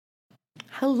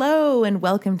Hello and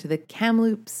welcome to the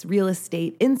Kamloops Real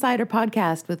Estate Insider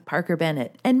Podcast with Parker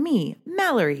Bennett and me,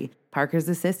 Mallory, Parker's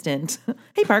assistant.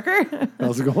 Hey, Parker.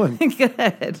 How's it going?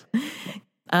 Good.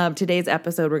 Today's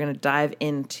episode, we're going to dive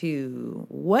into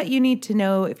what you need to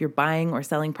know if you're buying or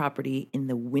selling property in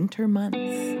the winter months.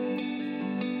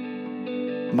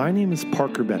 My name is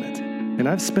Parker Bennett, and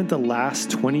I've spent the last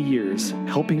 20 years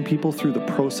helping people through the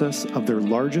process of their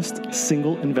largest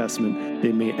single investment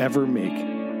they may ever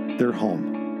make, their home.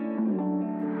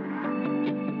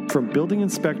 From building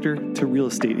inspector to real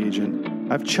estate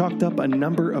agent, I've chalked up a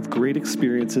number of great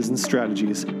experiences and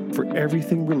strategies for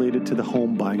everything related to the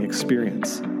home buying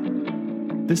experience.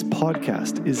 This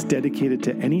podcast is dedicated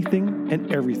to anything and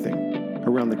everything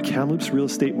around the Kamloops real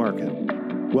estate market.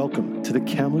 Welcome to the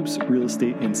Kamloops Real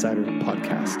Estate Insider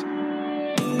Podcast.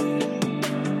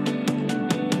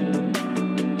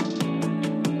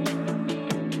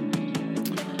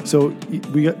 So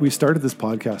we started this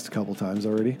podcast a couple times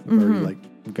already. We've already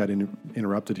got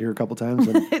interrupted here a couple times.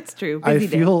 And It's true. I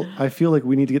feel like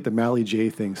we need to get the Mally J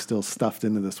thing still stuffed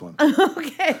into this one.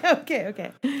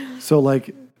 Okay. So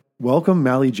welcome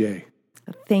Mally J.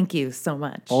 Thank you so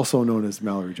much. Also known as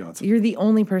Mallory Johnson. You're the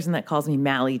only person that calls me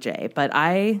Mally J, but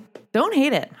I don't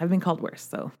hate it. I've been called worse,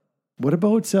 so. What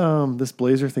about this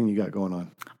Blazer thing you got going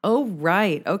on? Oh,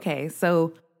 right. Okay.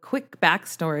 So quick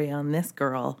backstory on this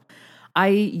girl. I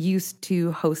used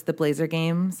to host the Blazer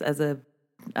games as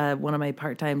one of my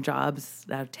part-time jobs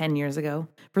 10 years ago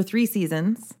for 3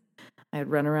 seasons. I'd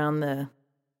run around the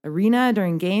arena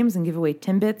during games and give away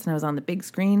Timbits, and I was on the big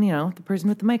screen, the person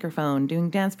with the microphone doing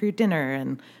Dance for Your Dinner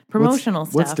and promotional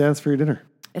stuff. What's Dance for Your Dinner?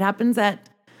 It happens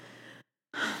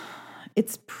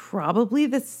it's probably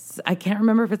this, I can't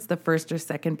remember if it's the first or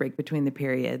second break between the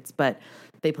periods, but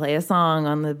they play a song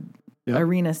on the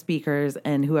arena speakers,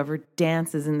 and whoever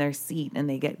dances in their seat and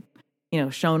they get,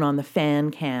 shown on the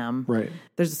fan cam. Right.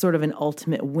 There's a sort of an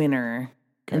ultimate winner,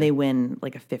 and they win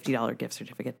like a $50 gift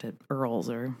certificate to Earl's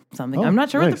or something. Oh, I'm not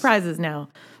sure what the nice. prize is now,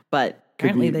 but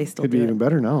apparently they still could do be it. even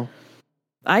better now.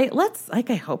 I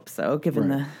hope so, given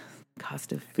the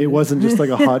cost of food. It wasn't just like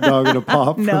a hot dog and a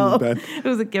pop from No, the bed. it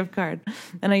was a gift card.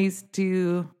 And I used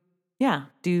to,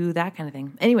 do that kind of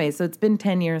thing. Anyway, so it's been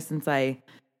 10 years since I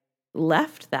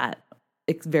left that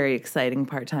very exciting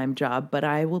part-time job, but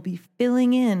I will be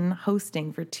filling in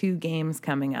hosting for 2 games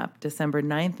coming up, December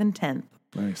 9th and 10th.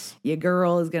 Nice. Your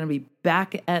girl is going to be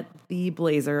back at the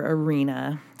Blazer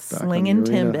Arena, slinging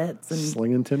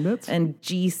Timbits and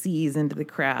GCs into the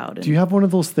crowd. Do you have one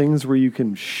of those things where you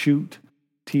can shoot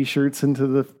T-shirts into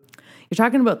the... You're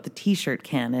talking about the T-shirt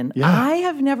cannon. Yeah. I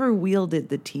have never wielded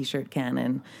the T-shirt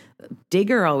cannon.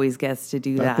 Digger always gets to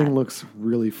do that. That thing looks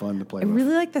really fun to play I with.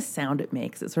 really like the sound it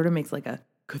makes. It sort of makes like a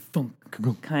ka-thunk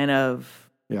kind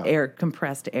of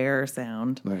compressed air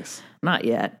sound. Nice. Not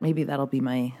yet. Maybe that'll be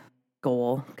my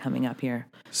goal coming up here.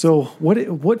 So what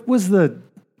was the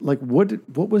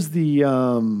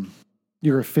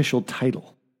your official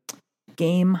title?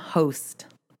 Game host.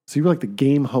 So you were like the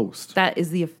game host. That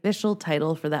is the official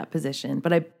title for that position.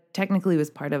 But I technically was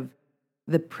part of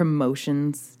the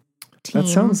promotions team. That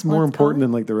sounds more important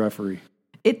than like the referee.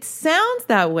 It sounds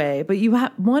that way, but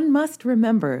one must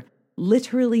remember,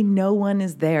 literally no one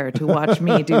is there to watch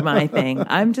me do my thing.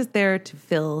 I'm just there to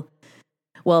fill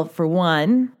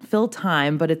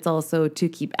time, but it's also to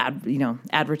keep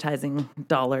advertisers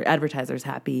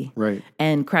happy. Right.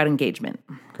 And crowd engagement.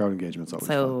 Crowd engagement's always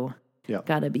fun. Yeah.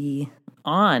 Gotta be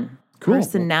on. Cool.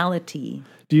 Personality.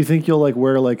 Do you think you'll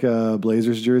wear a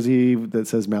Blazers jersey that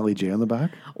says Mally J on the back?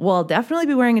 Well, I'll definitely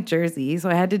be wearing a jersey. So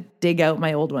I had to dig out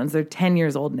my old ones. They're 10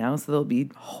 years old now, so they'll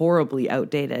be horribly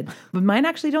outdated. But mine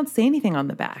actually don't say anything on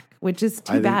the back, which is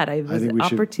too bad. I was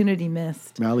opportunity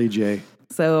missed. Mally J.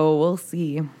 So we'll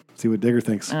see. See what Digger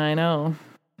thinks. I know.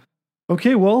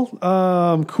 Okay, well,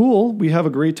 cool. We have a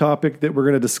great topic that we're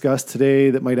going to discuss today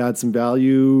that might add some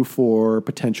value for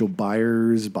potential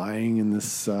buyers buying in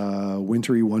this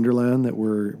wintry wonderland that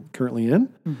we're currently in.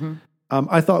 Mm-hmm.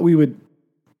 I thought we would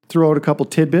throw out a couple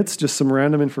tidbits, just some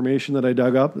random information that I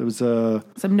dug up. It was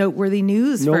some noteworthy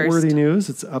news. News.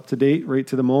 It's up to date right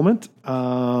to the moment.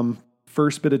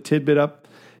 First bit of tidbit up.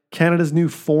 Canada's new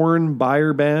foreign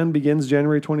buyer ban begins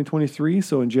January 2023.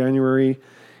 So in January,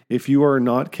 if you are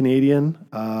not Canadian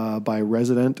by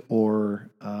resident or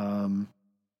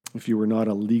if you were not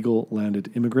a legal landed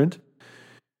immigrant,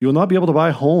 you will not be able to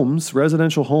buy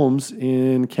residential homes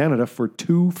in Canada for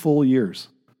 2 full years.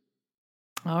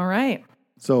 All right.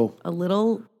 So a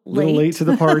little late to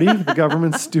the party. The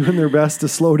government's doing their best to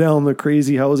slow down the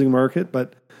crazy housing market,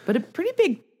 but a pretty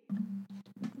big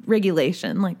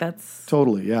regulation. That's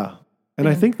totally, yeah. And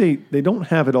I think they don't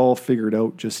have it all figured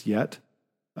out just yet.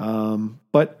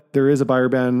 But there is a buyer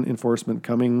ban enforcement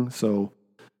coming. So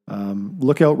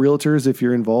look out, realtors, if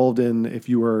you're involved if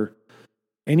you are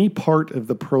any part of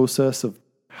the process of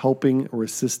helping or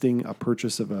assisting a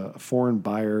purchase of a foreign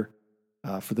buyer.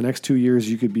 For the next 2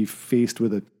 years, you could be faced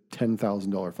with a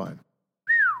 $10,000 fine.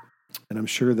 And I'm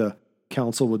sure the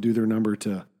council will do their number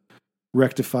to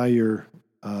rectify your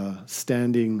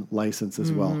standing license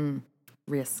as well.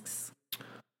 Risks.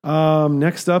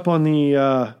 Next up on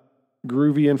the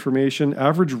groovy information,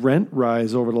 average rent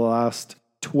rise over the last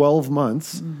 12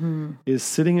 months is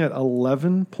sitting at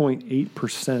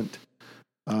 11.8%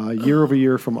 year over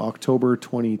year from October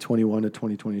 2021 to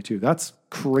 2022. That's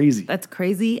crazy. That's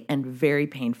crazy and very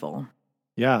painful.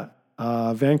 Yeah.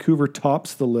 Vancouver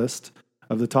tops the list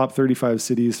of the top 35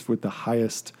 cities with the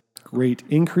highest rate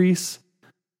increase.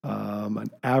 An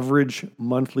average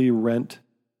monthly rent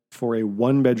for a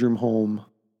one-bedroom home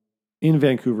in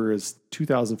Vancouver is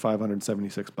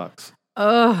 $2,576.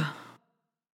 Ugh.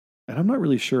 And I'm not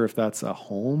really sure if that's a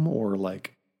home or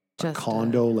like a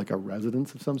condo, like a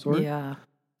residence of some sort. Yeah.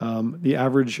 The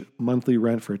average monthly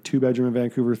rent for a two-bedroom in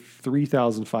Vancouver,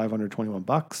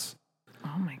 $3,521.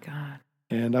 Oh my God.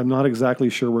 And I'm not exactly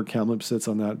sure where Kamloops sits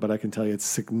on that, but I can tell you it's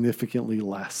significantly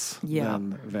less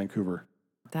than Vancouver.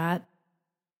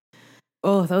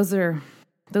 Those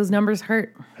numbers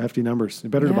hurt. Hefty numbers.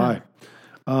 Better to buy.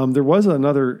 There was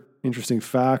another interesting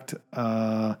fact.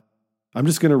 I'm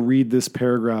just going to read this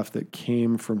paragraph that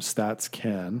came from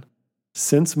StatsCan.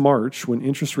 Since March, when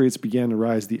interest rates began to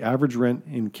rise, the average rent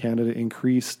in Canada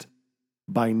increased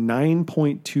by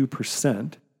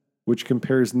 9.2%, which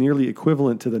compares nearly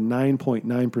equivalent to the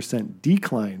 9.9%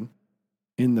 decline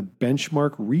in the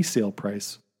benchmark resale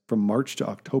price from March to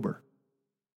October.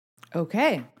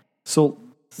 Okay. So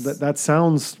that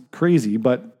sounds crazy,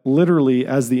 but literally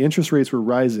as the interest rates were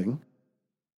rising,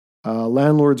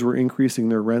 landlords were increasing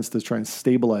their rents to try and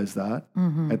stabilize that.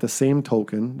 At the same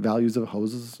token, values of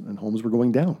houses and homes were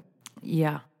going down.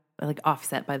 Yeah. Like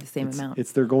offset by the same amount.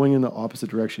 They're going in the opposite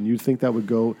direction. You'd think that would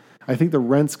go, I think the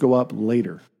rents go up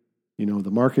later. You know, the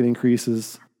market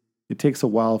increases. It takes a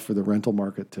while for the rental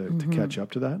market to catch up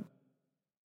to that.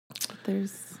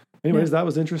 Anyways, that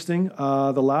was interesting.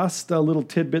 The last little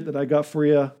tidbit that I got for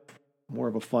you, more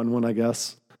of a fun one, I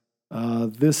guess.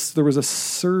 There was a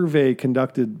survey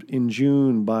conducted in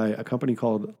June by a company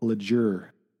called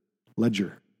Ledger.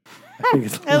 I think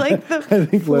it's I like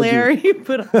the flair you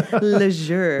put on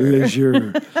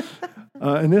Ledger.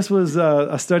 And this was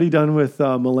a study done with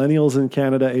millennials in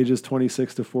Canada, ages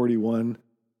 26 to 41.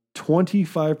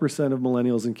 25% of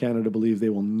millennials in Canada believe they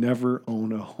will never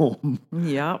own a home.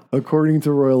 Yep. According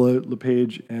to Royal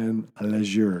LePage and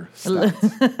Ledger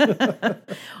stats.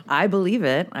 I believe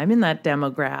it. I'm in that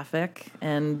demographic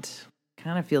and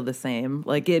kind of feel the same.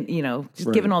 Like it,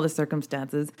 just given all the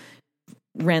circumstances,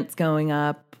 rents going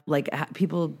up, like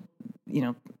people,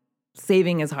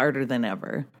 saving is harder than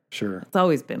ever. Sure. It's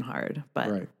always been hard,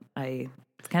 but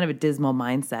it's kind of a dismal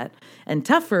mindset and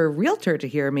tough for a realtor to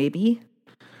hear maybe.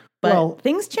 But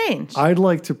things change. I'd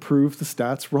like to prove the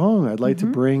stats wrong. I'd like to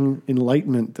bring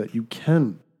enlightenment that you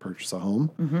can purchase a home.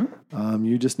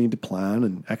 You just need to plan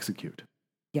and execute.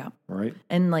 Yeah. Right?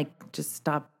 And just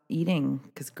stop eating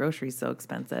because groceries so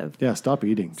expensive. Yeah, stop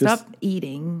eating. Stop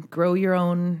eating. Grow your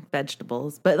own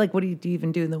vegetables. But what do you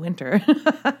even do in the winter?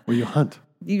 Well, you hunt.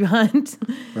 You hunt.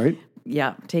 Right?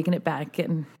 Yeah, taking it back.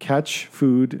 Catch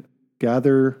food,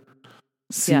 gather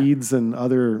seeds and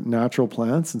other natural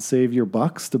plants, and save your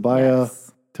bucks to buy a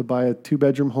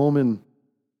 2-bedroom home in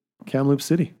Kamloops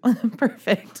City.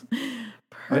 Perfect.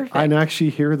 I actually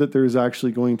hear that there's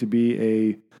actually going to be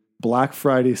a Black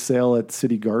Friday sale at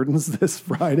City Gardens this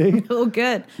Friday. Oh,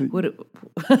 good.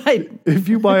 If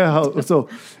you buy a house, so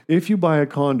if you buy a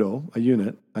condo, a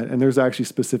unit, and there's actually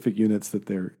specific units that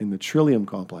they're in the Trillium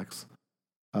complex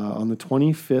on the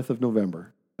 25th of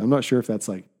November. I'm not sure if that's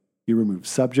you remove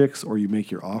subjects or you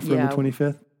make your offer on the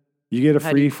 25th. You get a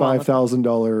free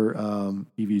 $5,000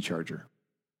 EV charger.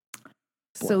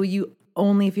 So you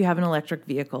only if you have an electric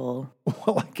vehicle.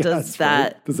 Well, I guess,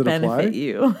 does it benefit apply?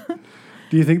 You?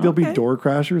 Do you think there'll be door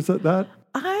crashers at that?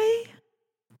 I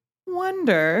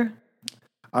wonder.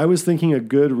 I was thinking a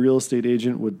good real estate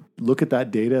agent would look at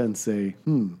that data and say,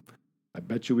 I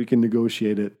bet you we can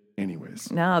negotiate it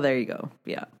anyways. Now, there you go.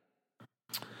 Yeah.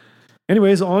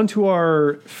 Anyways, on to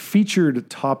our featured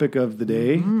topic of the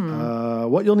day.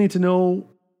 What you'll need to know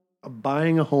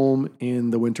buying a home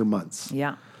in the winter months.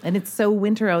 Yeah. And it's so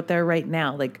winter out there right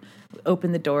now.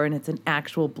 Open the door and it's an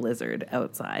actual blizzard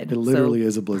outside. It literally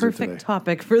is a blizzard today. Perfect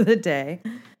topic for the day.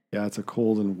 Yeah, it's a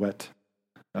cold and wet,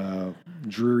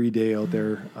 dreary day out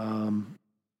there.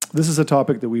 This is a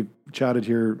topic that we've chatted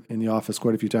here in the office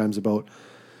quite a few times about,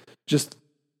 just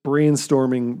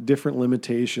brainstorming different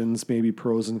limitations, maybe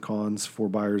pros and cons for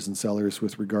buyers and sellers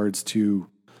with regards to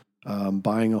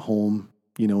buying a home,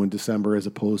 in December as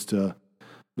opposed to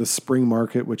the spring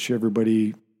market, which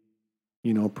everybody,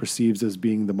 perceives as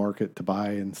being the market to buy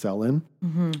and sell in.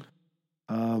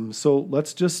 Mm-hmm. So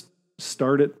let's just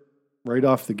start it right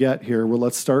off the get here. Well,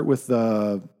 let's start with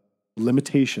the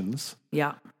limitations.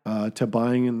 Yeah. To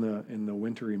buying in the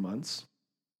wintry months.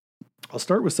 I'll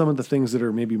start with some of the things that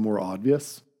are maybe more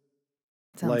obvious.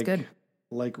 Sounds good.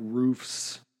 Like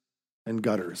roofs and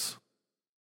gutters.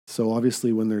 So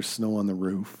obviously when there's snow on the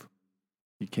roof,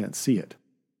 you can't see it.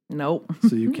 Nope.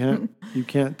 So you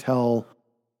can't tell,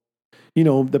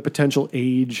 the potential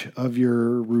age of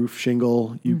your roof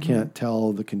shingle. You can't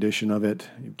tell the condition of it.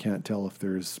 You can't tell if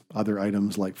there's other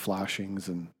items like flashings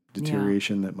and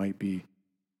deterioration that might be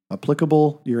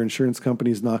applicable. Your insurance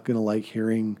company is not going to like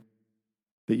hearing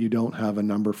that you don't have a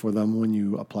number for them when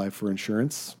you apply for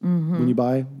insurance when you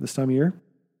buy this time of year.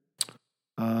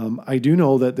 I do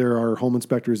know that there are home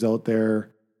inspectors out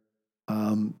there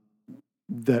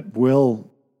that will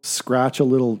scratch a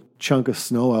little chunk of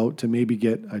snow out to maybe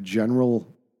get a general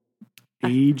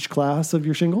age class of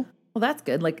your shingle. Well, that's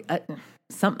good. Like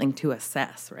something to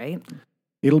assess, right?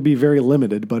 It'll be very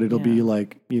limited, but it'll be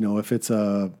like, if it's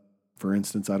for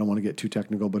instance, I don't want to get too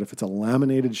technical, but if it's a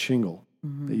laminated shingle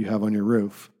that you have on your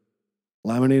roof,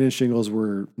 laminated shingles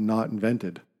were not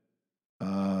invented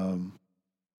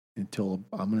until,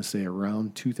 I'm going to say,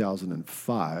 around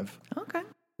 2005. Okay.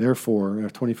 Therefore, a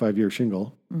 25-year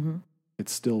shingle,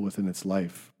 it's still within its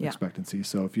life expectancy.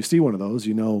 So if you see one of those,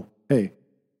 hey,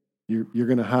 you're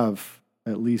going to have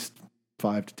at least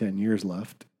 5 to 10 years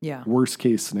left. Yeah. Worst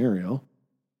case scenario.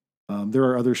 There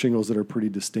are other shingles that are pretty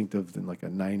distinctive than like a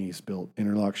 90s built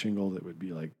interlock shingle that would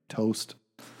be like toast.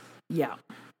 Yeah.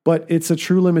 But it's a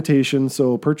true limitation.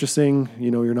 So purchasing,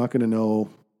 you're not going to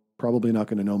probably not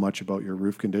going to know much about your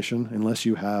roof condition unless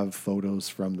you have photos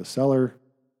from the seller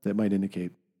that might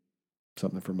indicate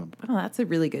something from them. Oh, that's a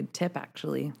really good tip,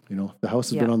 actually. The house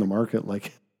has been on the market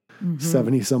like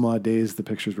 70 some odd days. The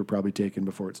pictures were probably taken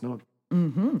before it snowed.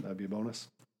 That'd be a bonus.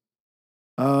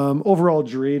 Overall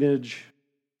drainage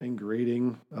and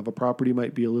grading of a property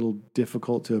might be a little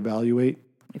difficult to evaluate.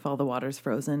 If all the water's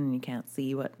frozen and you can't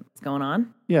see what's going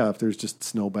on. Yeah, if there's just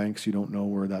snowbanks, you don't know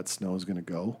where that snow is going to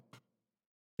go.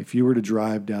 If you were to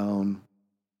drive down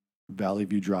Valley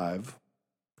View Drive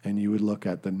and you would look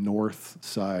at the north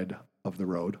side of the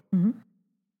road,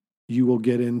 you will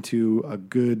get into a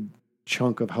good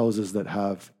chunk of houses that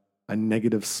have a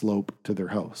negative slope to their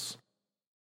house.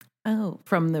 Oh,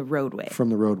 from the roadway. From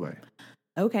the roadway.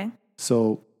 Okay.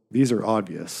 So these are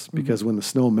obvious because when the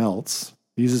snow melts,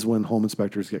 these is when home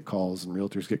inspectors get calls and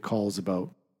realtors get calls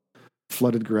about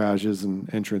flooded garages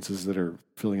and entrances that are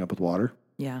filling up with water.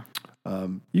 Yeah.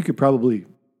 You could probably,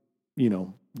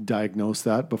 diagnose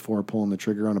that before pulling the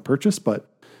trigger on a purchase, but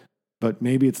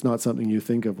maybe it's not something you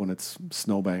think of when it's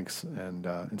snowbanks and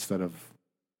instead of,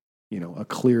 a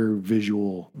clear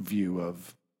visual view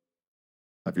of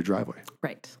your driveway.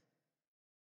 Right.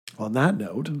 On that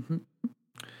note,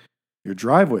 your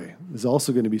driveway is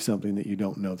also going to be something that you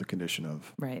don't know the condition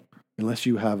of. Right. Unless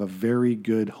you have a very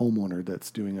good homeowner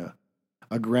that's doing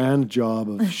a grand job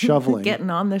of shoveling. Getting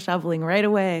on the shoveling right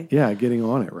away. Yeah, getting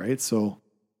on it, right? So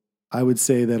I would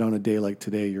say that on a day like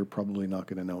today, you're probably not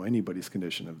going to know anybody's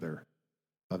condition of their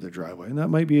driveway. And that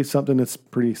might be something that's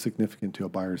pretty significant to a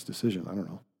buyer's decision. I don't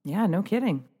know. Yeah, no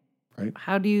kidding. Right?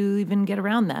 How do you even get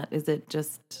around that? Is it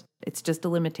just a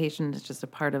limitation? It's just a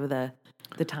part of the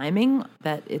timing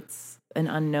that it's an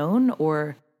unknown,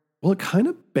 or? Well, it kind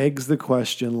of begs the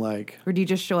question, or do you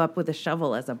just show up with a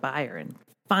shovel as a buyer and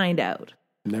find out?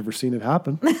 Never seen it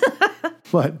happen,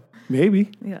 but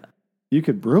maybe. Yeah. You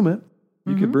could broom it.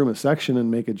 You could broom a section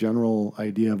and make a general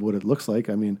idea of what it looks like.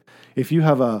 I mean, if you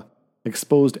have a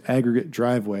exposed aggregate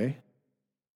driveway,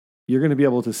 you're going to be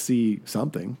able to see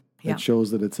something that shows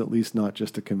that it's at least not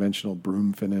just a conventional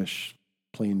broom finish,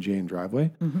 plain Jane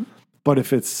driveway. But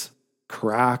if it's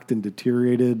cracked and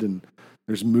deteriorated and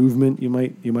there's movement, you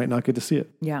might not get to see it.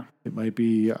 Yeah. It might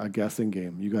be a guessing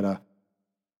game. You got to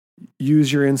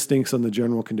use your instincts on the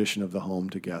general condition of the home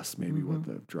to guess maybe what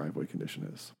the driveway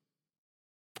condition is.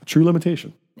 True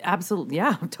limitation. Absolutely.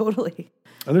 Yeah, totally.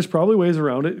 And there's probably ways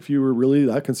around it. If you were really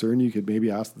that concerned, you could maybe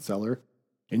ask the seller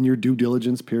in your due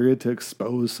diligence period to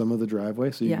expose some of the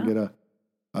driveway so you can get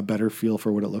a better feel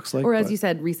for what it looks like. Or as you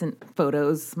said, recent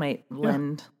photos might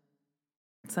lend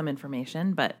some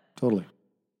information, but totally.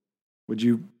 Would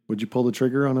you pull the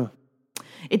trigger on a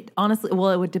It honestly,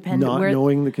 well, it would depend Not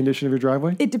knowing the condition of your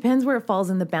driveway? It depends where it falls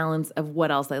in the balance of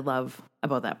what else I love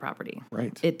about that property.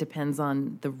 Right. It depends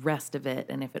on the rest of it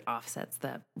and if it offsets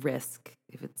that risk.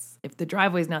 If the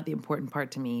driveway is not the important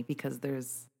part to me because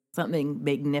there's something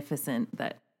magnificent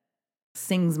that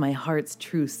sings my heart's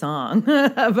true song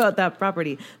about that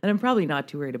property, then I'm probably not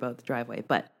too worried about the driveway.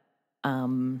 But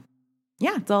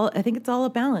yeah, I think it's all a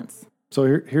balance.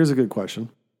 So here's a good question.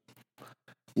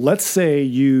 Let's say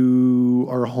you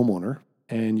are a homeowner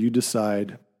and you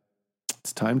decide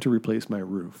it's time to replace my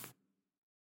roof.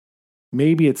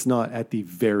 Maybe it's not at the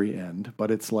very end, but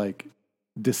it's like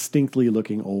distinctly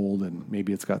looking old and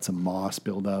maybe it's got some moss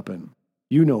buildup and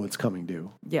you know it's coming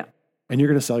due. Yeah. And you're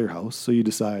going to sell your house. So you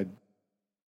decide,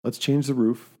 let's change the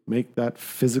roof, make that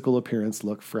physical appearance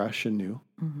look fresh and new.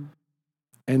 Mm-hmm.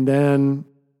 And then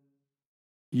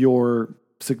your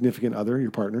significant other,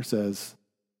 your partner says,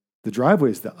 the driveway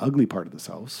is the ugly part of this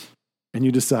house. And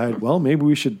you decide, well, maybe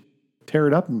we should tear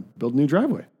it up and build a new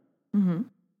driveway. Mm-hmm.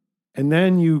 And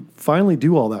then you finally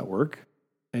do all that work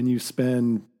and you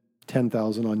spend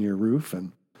 $10,000 on your roof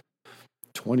and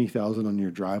 $20,000 on your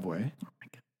driveway. Oh my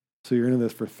God. So you're into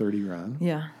this for $30,000.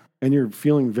 Yeah. And you're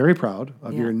feeling very proud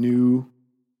of your new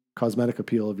cosmetic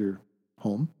appeal of your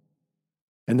home.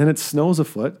 And then it snows a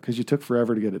foot because you took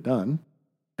forever to get it done.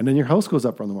 And then your house goes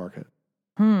up on the market.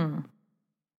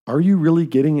 Are you really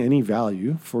getting any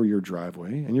value for your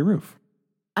driveway and your roof?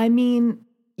 I mean,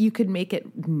 you could make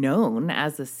it known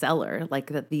as a seller, like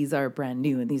that these are brand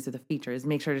new and these are the features.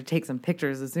 Make sure to take some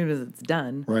pictures as soon as it's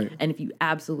done. Right. And if you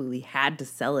absolutely had to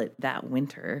sell it that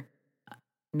winter,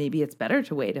 maybe it's better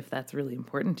to wait if that's really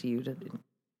important to you.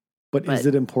 But is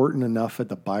it important enough that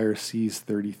the buyer sees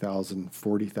 $30,000,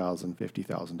 $40,000,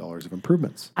 $50,000 of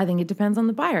improvements? I think it depends on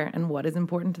the buyer and what is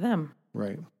important to them.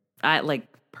 Right.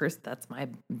 That's my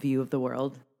view of the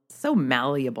world. So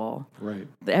malleable. Right.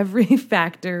 Every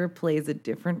factor plays a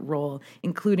different role,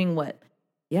 including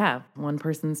one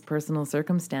person's personal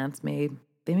circumstance they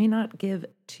may not give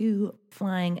two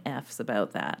flying Fs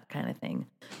about that kind of thing.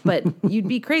 But you'd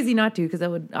be crazy not to, because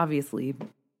that would obviously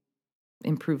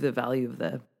improve the value of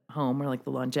the home or like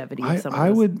the longevity of some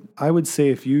of those. I would say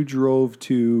if you drove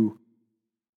to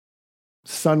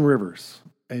Sun Rivers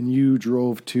and you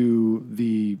drove to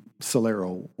the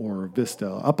Solero or Vista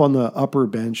up on the upper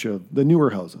bench of the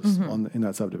newer houses in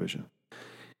that subdivision,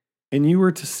 and you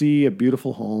were to see a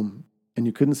beautiful home and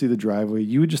you couldn't see the driveway,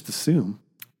 you would just assume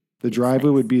the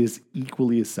driveway would be as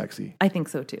equally as sexy. I think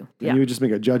so too. Yeah. And you would just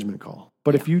make a judgment call.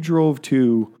 But if you drove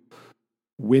to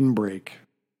Windbreak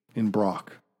in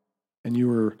Brock and you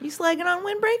were... You slagging on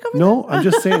Windbreak over there? No, I'm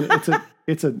just saying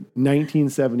it's a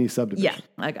 1970s subdivision. Yeah,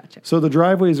 I gotcha. So the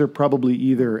driveways are probably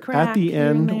either at the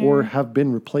end here and or there. have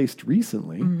been replaced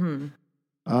recently.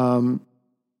 Mm-hmm.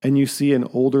 And you see an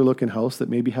older looking house that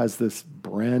maybe has this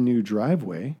brand new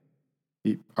driveway.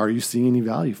 Are you seeing any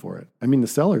value for it? I mean, the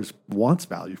sellers wants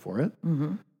value for it.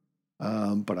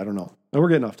 Mm-hmm. But I don't know. We're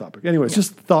getting off topic. Anyways,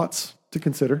 just thoughts to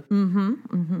consider. Mm-hmm.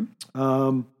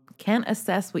 Mm-hmm. Can't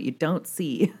assess what you don't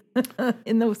see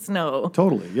in the snow.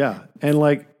 Totally, yeah. And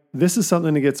like, this is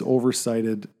something that gets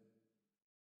oversighted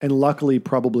and luckily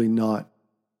probably not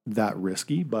that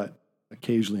risky, but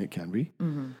occasionally it can be.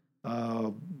 Mm-hmm.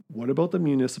 What about the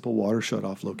municipal water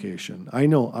shutoff location? I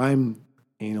know I'm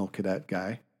anal cadet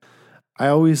guy. I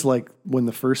always like when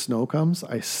the first snow comes,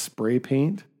 I spray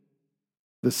paint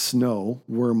the snow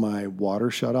where my water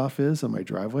shutoff is on my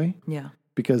driveway. Yeah.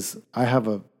 Because I have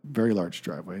a very large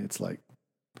driveway. It's like,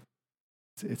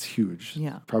 it's huge.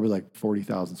 Yeah. Probably like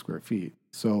 40,000 square feet.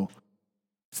 So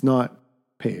it's not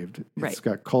paved. It's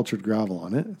got cultured gravel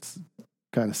on it. It's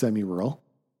kind of semi-rural.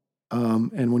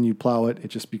 And when you plow it, it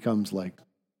just becomes like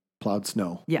plowed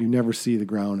snow. Yeah. You never see the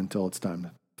ground until it's time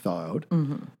to thaw out.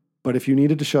 Mm-hmm. But if you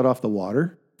needed to shut off the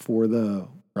water for the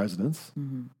residents,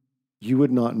 you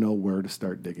would not know where to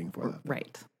start digging for that.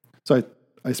 Right. So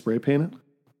I spray paint it.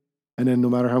 And then no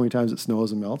matter how many times it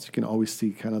snows and melts, you can always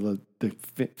see kind of the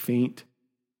faint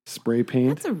spray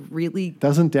paint. That's a really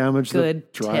doesn't damage good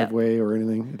the driveway or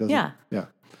anything. It doesn't. Yeah.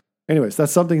 Anyways,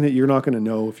 that's something that you're not going to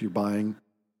know if you're buying.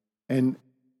 And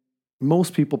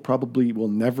most people probably will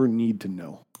never need to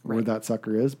know where that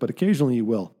sucker is, but occasionally you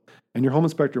will. And your home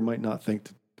inspector might not think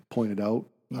to point it out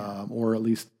or at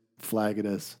least flag it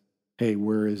as, hey,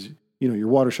 where is, your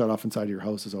water shut off inside of your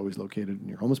house is always located in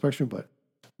your home inspection, but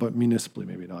municipally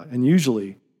maybe not. And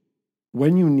usually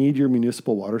when you need your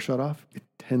municipal water shut off, it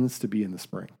tends to be in the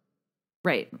spring.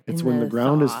 Right. It's when the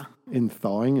ground is in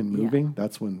thawing and moving.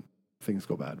 That's when things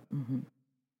go bad.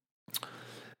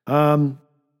 Mm-hmm.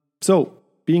 So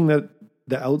being that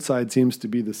the outside seems to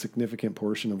be the significant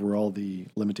portion of where all the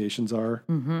limitations are,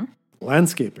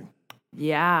 Landscaping,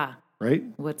 Yeah. right?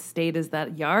 What state is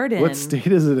that yard in? What state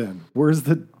is it in? Where's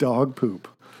the dog poop?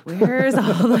 Where's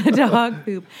all the dog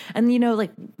poop? And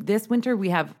like this winter, we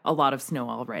have a lot of snow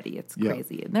already. It's Yeah.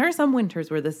 crazy. And there are some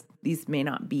winters where these may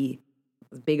not be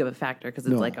as big of a factor because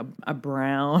it's No. like a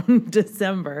brown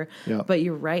December. Yeah. But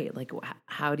you're right. Like,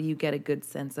 how do you get a good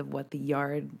sense of what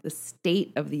the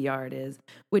state of the yard is?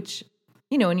 Which,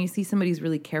 when you see somebody's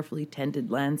really carefully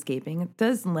tended landscaping, it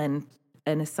does lend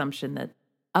an assumption that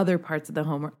other parts of the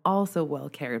home are also well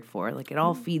cared for. Like it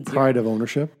all feeds Pride of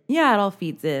ownership. it all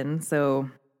feeds in. So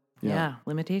yeah,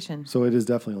 limitation. So it is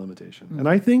definitely a limitation. And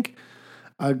I think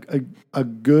a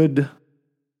good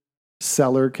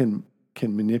seller can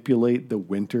manipulate the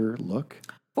winter look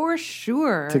For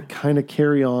sure. to kind of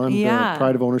carry on Yeah. the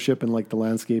pride of ownership and like the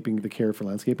landscaping, the care for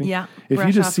landscaping. Yeah. If you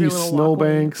Brush just off your see little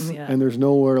snowbanks walkway. Yeah. and there's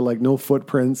nowhere, like no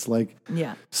footprints, like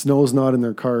Yeah. snow's not in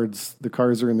their cars, the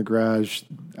cars are in the garage,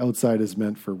 outside is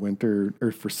meant for winter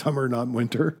or for summer, not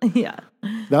winter. Yeah.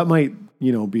 That might,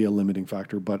 be a limiting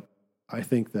factor. But I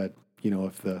think that,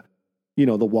 if the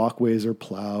walkways are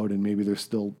plowed and maybe there's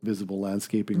still visible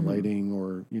landscaping, lighting,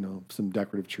 or, some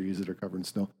decorative trees that are covered in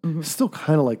snow, it still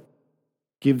kind of like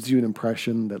gives you an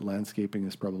impression that landscaping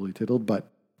is probably tilled,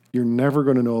 but you're never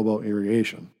going to know about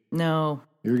irrigation. No.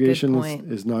 Irrigation Good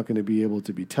point. is not going to be able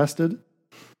to be tested.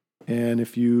 And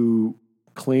if you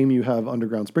claim you have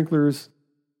underground sprinklers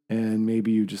and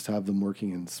maybe you just have them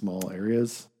working in small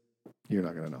areas, you're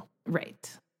not going to know.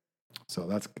 Right. So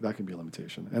that can be a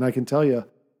limitation. And I can tell you,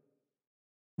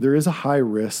 there is a high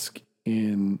risk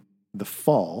in the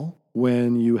fall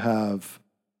when you have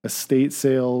estate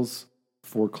sales,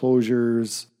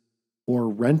 foreclosures, or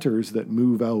renters that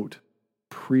move out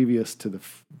previous to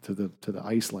the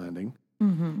ice landing,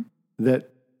 that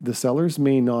the sellers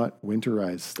may not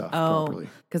winterize stuff properly.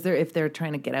 Because if they're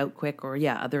trying to get out quick or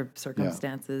other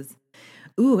circumstances.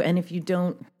 Ooh, and if you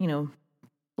don't,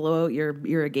 blow out your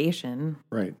irrigation.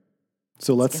 Right.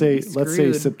 So let's gonna say be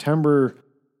screwed. September,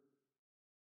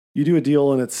 you do a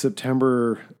deal and it's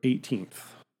September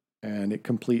 18th and it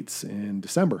completes in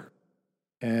December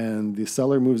and the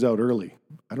seller moves out early.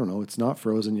 I don't know. It's not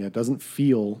frozen yet. It doesn't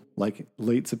feel like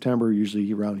late September.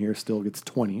 Usually around here still gets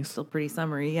 20s. Still pretty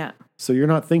summery. Yeah. So you're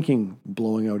not thinking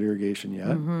blowing out irrigation yet.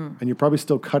 And you're probably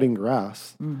still cutting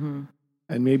grass. And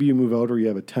maybe you move out or you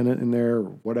have a tenant in there or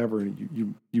whatever.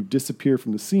 And you disappear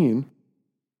from the scene.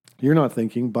 You're not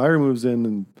thinking. Buyer moves in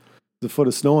and the foot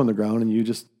of snow on the ground and you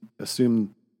just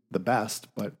assume the best.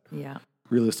 But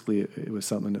realistically, it was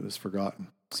something that was forgotten.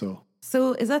 So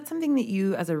is that something that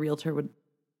you as a realtor would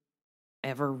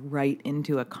ever write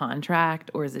into a contract,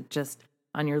 or is it just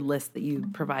on your list that you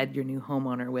provide your new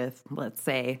homeowner with, let's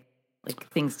say, like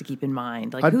things to keep in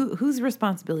mind? Like whose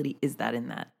responsibility is that in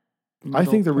that? I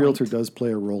think the middle realtor point? does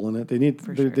play a role in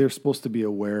it. They're supposed to be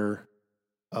aware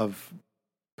of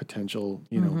potential,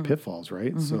 pitfalls,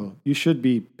 right? So you should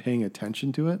be paying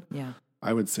attention to it. Yeah.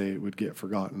 I would say it would get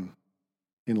forgotten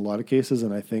in a lot of cases.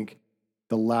 And I think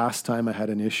the last time I had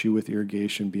an issue with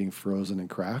irrigation being frozen and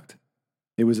cracked,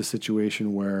 it was a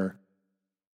situation where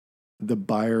the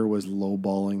buyer was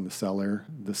lowballing the seller.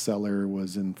 The seller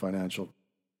was in financial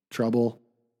trouble.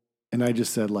 And I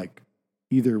just said, like,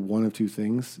 either one of two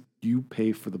things: you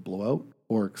pay for the blowout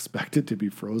or expect it to be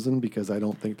frozen, because I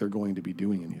don't think they're going to be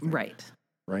doing anything. Right.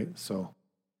 Right. So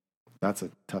that's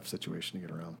a tough situation to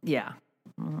get around. Yeah.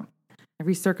 Well,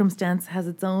 every circumstance has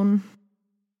its own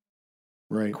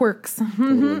Right. quirks.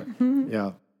 Totally.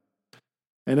 Yeah.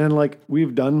 And then, like,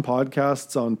 we've done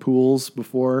podcasts on pools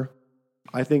before.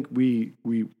 I think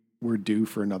we're due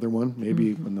for another one,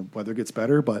 maybe when the weather gets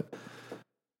better, but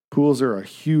pools are a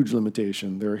huge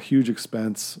limitation. They're a huge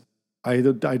expense. I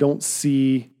don't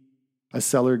see a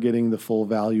seller getting the full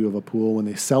value of a pool when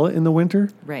they sell it in the winter.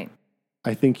 Right.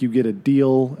 I think you get a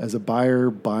deal as a buyer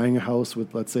buying a house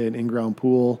with, let's say, an in-ground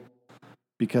pool,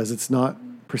 because it's not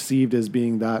perceived as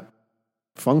being that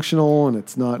functional and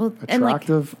it's not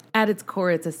attractive. At its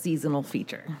core, it's a seasonal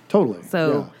feature. Totally.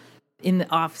 So in the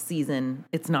off season,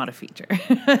 it's not a feature.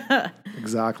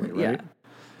 Exactly. Right. Yeah.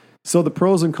 So the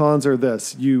pros and cons are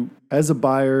this: you, as a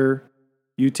buyer,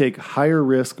 you take higher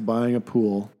risk buying a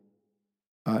pool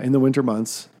in the winter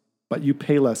months, but you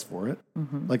pay less for it.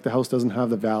 Like, the house doesn't have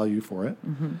the value for it.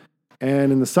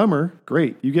 And in the summer,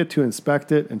 great, you get to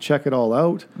inspect it and check it all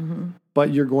out,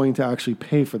 but you're going to actually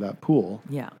pay for that pool.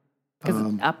 Yeah.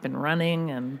 Because it's up and running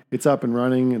and It's up and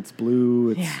running. It's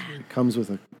blue. It comes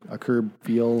with a curb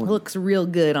feel. it looks real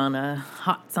good on a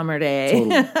hot summer day.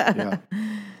 Totally. Yeah.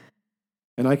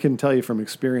 And I can tell you from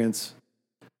experience,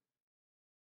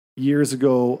 years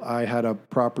ago, I had a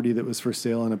property that was for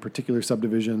sale in a particular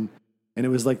subdivision, And it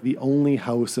was like the only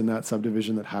house in that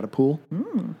subdivision that had a pool.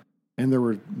 Mm. And there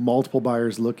were multiple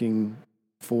buyers looking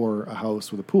for a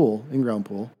house with a pool, in-ground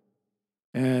pool.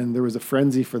 And there was a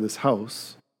frenzy for this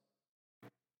house.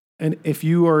 And if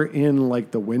you are in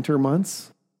like the winter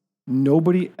months,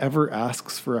 nobody ever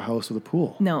asks for a house with a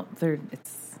pool. No,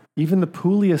 it's Even the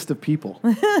pooliest of people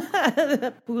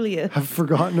Puglia. have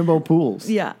forgotten about pools.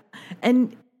 Yeah.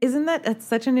 And isn't that's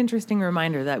such an interesting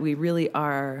reminder that we really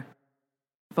are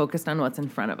focused on what's in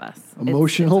front of us.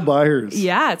 Emotional buyers.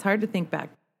 Yeah, it's hard to think back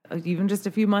even just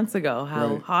a few months ago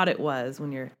how Right. hot it was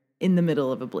when you're in the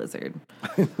middle of a blizzard.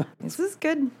 This is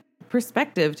good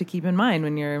perspective to keep in mind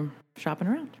when you're shopping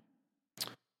around.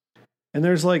 And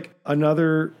there's like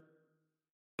another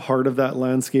part of that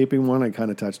landscaping one. I kind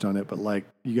of touched on it, but like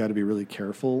you got to be really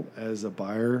careful as a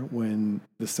buyer when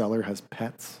the seller has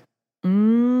pets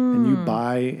and you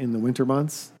buy in the winter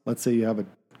months. Let's say you have a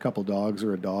couple dogs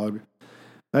or a dog.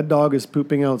 That dog is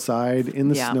pooping outside in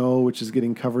the snow, which is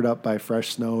getting covered up by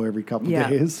fresh snow every couple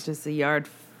days. Just a yard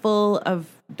full of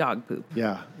dog poop.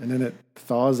 Yeah. And then it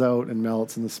thaws out and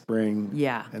melts in the spring.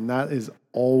 Yeah. And that's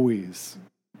always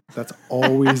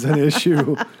an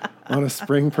issue on a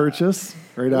spring purchase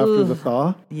right after the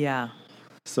thaw. Yeah.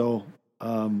 So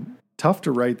tough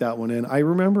to write that one in. I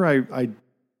remember I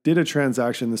did a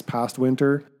transaction this past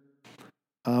winter,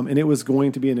 and it was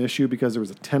going to be an issue because there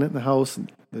was a tenant in the house,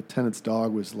 and the tenant's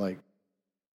dog was like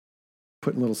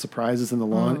putting little surprises in the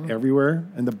lawn everywhere.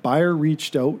 And the buyer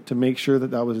reached out to make sure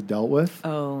that was dealt with.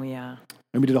 Oh, yeah.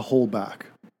 And we did a holdback.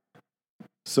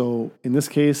 So in this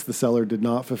case, the seller did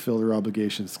not fulfill their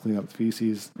obligations to clean up the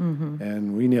feces,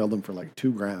 and we nailed them for like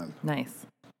 $2,000 Nice.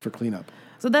 for cleanup.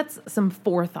 So that's some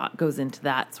forethought goes into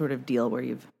that sort of deal where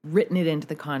you've written it into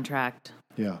the contract.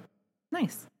 Yeah.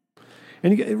 Nice.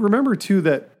 And remember too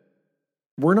that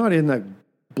we're not in that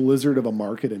blizzard of a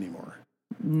market anymore.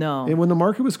 No. And when the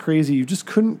market was crazy, you just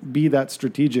couldn't be that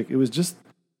strategic. It was just,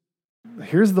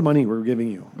 here's the money we're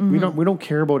giving you. We don't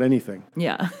care about anything.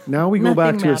 Yeah. Now we go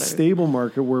back to matters. a stable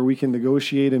market where we can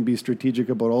negotiate and be strategic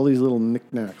about all these little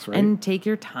knickknacks, right? And take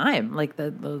your time. Like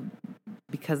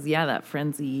because that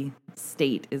frenzy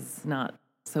state is not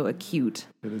so acute.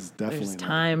 It is definitely There's not.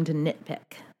 time to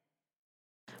nitpick.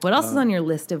 What else is on your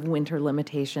list of winter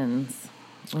limitations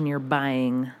when you're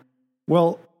buying?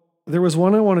 Well, there was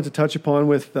one I wanted to touch upon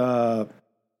with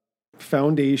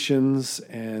foundations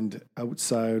and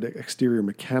outside exterior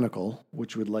mechanical,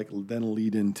 which would then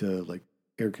lead into like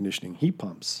air conditioning, heat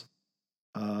pumps.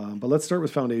 But let's start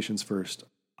with foundations first.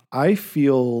 I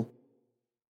feel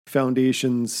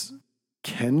foundations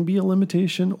can be a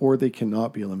limitation or they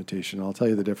cannot be a limitation. I'll tell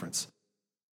you the difference.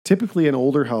 Typically, an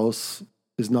older house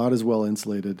is not as well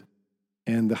insulated,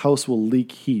 and the house will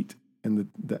leak heat, and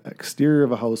the exterior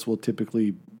of a house will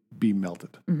typically be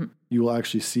melted. Mm-hmm. You will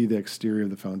actually see the exterior of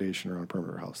the foundation around a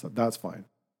perimeter house. That's fine.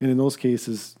 And in those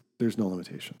cases, there's no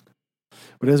limitation.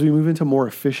 But as we move into more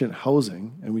efficient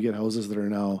housing, and we get houses that are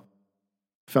now,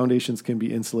 foundations can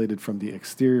be insulated from the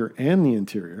exterior and the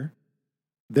interior,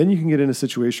 then you can get in a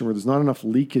situation where there's not enough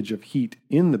leakage of heat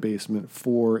in the basement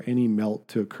for any melt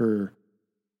to occur,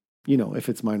 if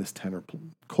it's minus 10 or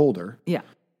colder. Yeah.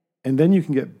 And then you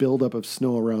can get buildup of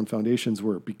snow around foundations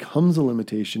where it becomes a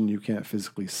limitation. You can't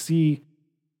physically see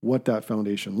what that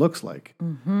foundation looks like.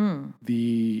 Mm-hmm.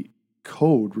 The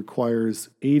code requires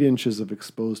 8 inches of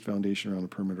exposed foundation around the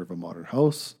perimeter of a modern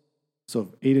house. So if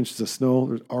 8 inches of snow,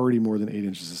 there's already more than 8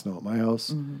 inches of snow at my house.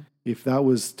 Mm-hmm. If that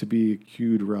was to be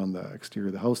queued around the exterior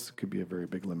of the house, it could be a very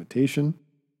big limitation.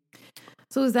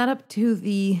 So is that up to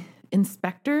the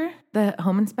inspector, the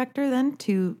home inspector, then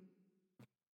to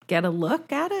get a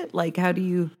look at it? Like, how do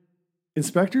you?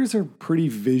 Inspectors are pretty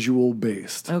visual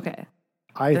based. Okay.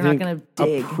 I They're think not gonna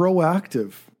a dig.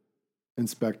 proactive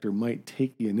inspector might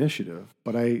take the initiative,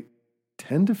 but I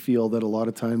tend to feel that a lot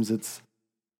of times it's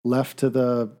left to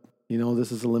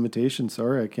this is a limitation.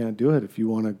 Sorry, I can't do it. If you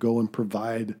want to go and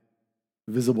provide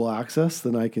visible access,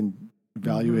 then I can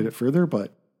evaluate it further.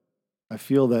 But I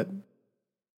feel that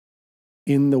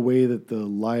in the way that the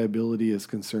liability is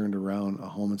concerned around a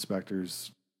home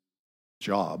inspector's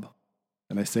job,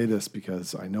 and I say this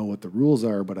because I know what the rules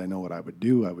are, but I know what I would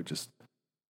do. I would just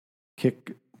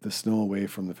kick the snow away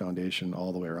from the foundation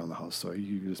all the way around the house. So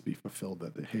you just be fulfilled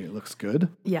that, hey, it looks good.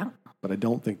 Yeah. But I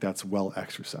don't think that's well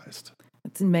exercised.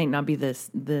 It might not be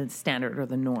the standard or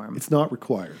the norm. It's not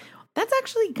required. That's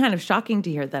actually kind of shocking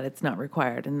to hear that it's not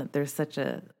required and that there's such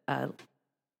a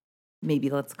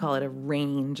maybe let's call it a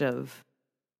range of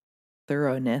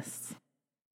thoroughness.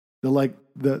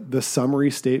 The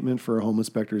summary statement for a home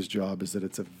inspector's job is that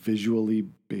it's a visually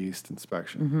based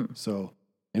inspection. Mm-hmm. So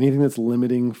anything that's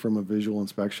limiting from a visual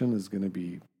inspection is going to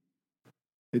be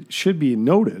it should be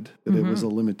noted that it was a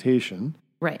limitation.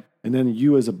 Right. And then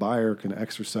you as a buyer can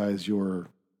exercise your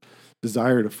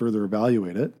desire to further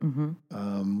evaluate it,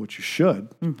 which you should.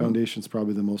 Foundation's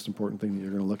probably the most important thing that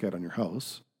you're going to look at on your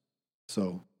house.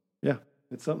 So, yeah,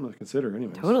 it's something to consider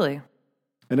anyways. Totally.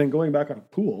 And then going back on a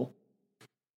pool,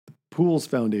 the pool's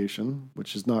foundation,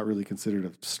 which is not really considered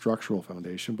a structural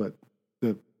foundation, but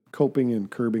the coping and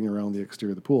curbing around the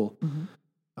exterior of the pool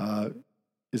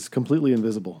is completely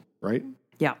invisible, right?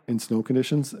 Yeah. In snow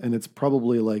conditions. And it's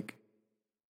probably like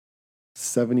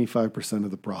 75%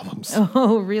 of the problems.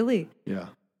 Oh, really? Yeah.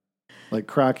 Like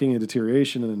cracking and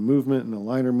deterioration and then movement and the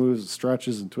liner moves and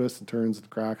stretches and twists and turns and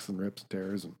cracks and rips and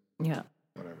tears and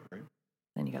whatever, right?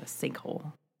 Then you got a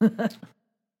sinkhole.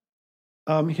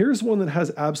 Here's one that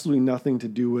has absolutely nothing to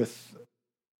do with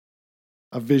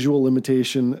a visual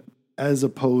limitation as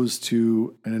opposed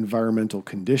to an environmental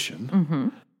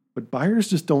condition. But buyers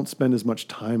just don't spend as much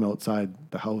time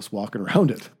outside the house walking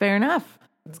around it. Fair enough.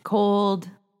 It's cold.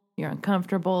 You're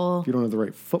uncomfortable. If you don't have the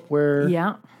right footwear.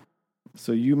 Yeah.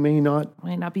 So you might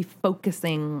not be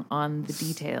focusing on the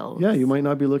details. Yeah, you might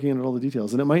not be looking at all the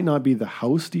details. And it might not be the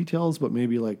house details, but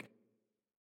maybe like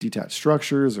detached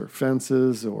structures or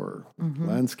fences or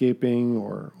landscaping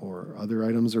or other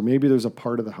items. Or maybe there's a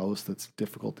part of the house that's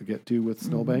difficult to get to with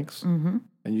snowbanks. And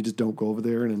you just don't go over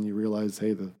there and then you realize,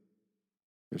 hey,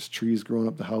 there's trees growing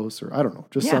up the house, or I don't know,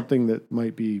 just something that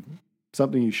might be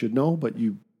something you should know, but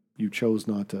you chose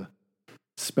not to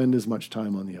spend as much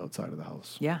time on the outside of the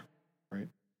house. Yeah. Right?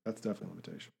 That's definitely a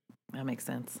limitation. That makes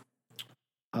sense.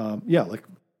 Like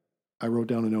I wrote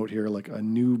down a note here, like a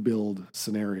new build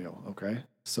scenario, okay?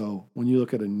 So when you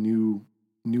look at a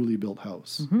newly built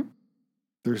house,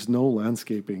 there's no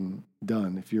landscaping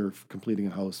done if you're completing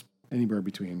a house anywhere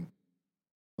between,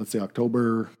 let's say,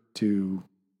 October to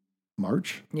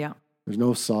March. Yeah. There's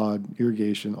no sod,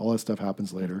 irrigation, all that stuff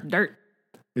happens later. Dirt.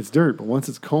 It's dirt, but once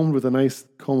it's combed with a nice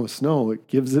comb of snow, it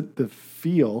gives it the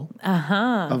feel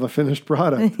of a finished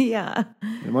product. Yeah.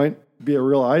 It might be a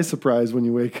real eye surprise when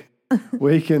you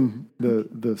wake in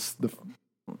the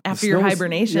after your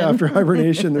hibernation. Yeah, after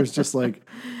hibernation, there's just like,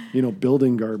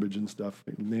 building garbage and stuff,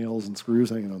 like nails and screws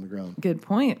hanging on the ground. Good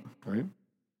point. Right.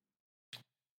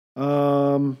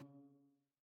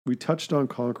 We touched on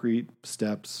concrete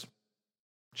steps.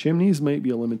 Chimneys might be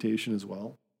a limitation as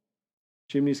well.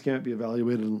 Chimneys can't be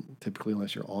evaluated typically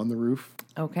unless you're on the roof.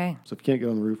 Okay. So if you can't get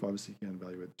on the roof, obviously you can't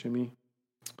evaluate the chimney.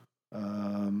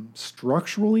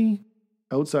 Structurally,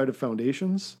 outside of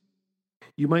foundations,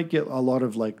 you might get a lot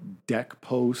of like deck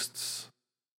posts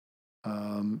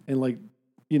and like,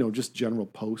 just general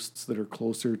posts that are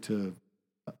closer to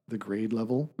the grade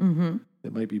level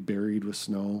that might be buried with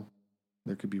snow.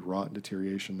 There could be rot and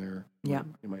deterioration there. Yeah.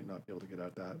 You might not be able to get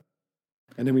at that.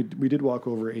 And then we did walk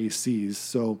over ACs.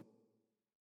 So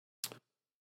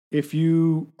if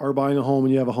you are buying a home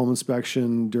and you have a home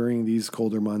inspection during these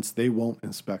colder months, they won't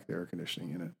inspect the air conditioning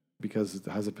unit because it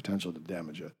has a potential to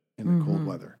damage it in the cold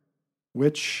weather,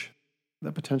 which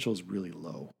that potential is really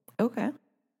low. Okay.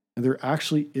 And there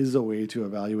actually is a way to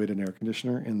evaluate an air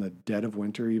conditioner in the dead of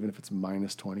winter, even if it's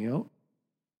minus 20 out.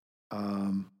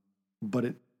 But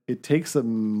it takes a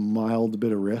mild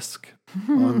bit of risk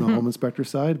on the home inspector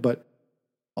side, but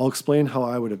I'll explain how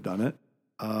I would have done it.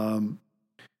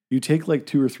 You take like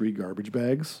 2 or 3 garbage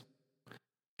bags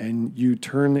and you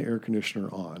turn the air conditioner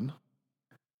on,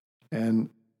 and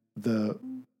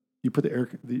you put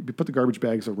the garbage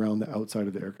bags around the outside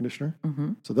of the air conditioner.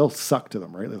 So they'll suck to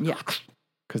them, right? Yeah.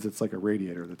 Because it's like a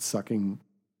radiator that's sucking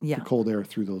the cold air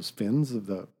through those fins of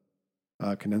the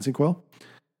condensing coil.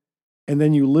 And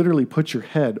then you literally put your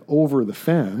head over the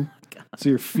fan. So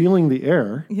you're feeling the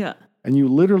air. Yeah. And you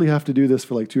literally have to do this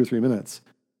for like 2 or 3 minutes.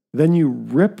 Then you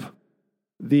rip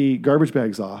the garbage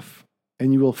bags off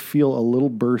and you will feel a little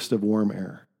burst of warm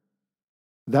air.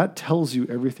 That tells you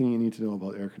everything you need to know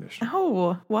about air conditioning.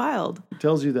 Oh, wild. It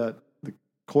tells you that the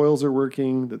coils are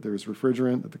working, that there's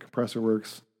refrigerant, that the compressor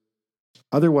works.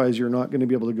 Otherwise, you're not going to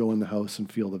be able to go in the house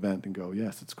and feel the vent and go,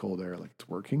 yes, it's cold air, like it's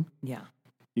working. Yeah.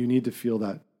 You need to feel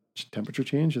that temperature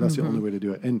change, and that's the only way to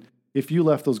do it. And if you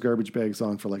left those garbage bags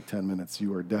on for like 10 minutes,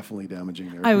 you are definitely damaging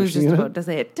the air conditioning. I was just about to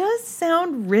say, it does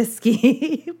sound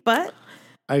risky, but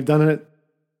I've done it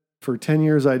for 10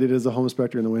 years. I did it as a home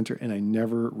inspector in the winter, and I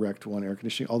never wrecked one air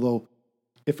conditioning. Although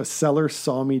if a seller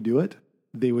saw me do it,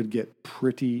 they would get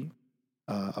pretty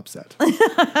upset.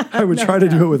 I would try to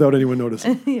do it without anyone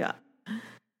noticing. Yeah.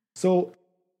 So,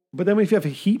 but then if you have a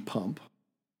heat pump,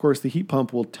 of course, the heat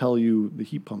pump will tell you the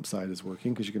heat pump side is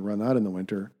working because you can run that in the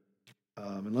winter.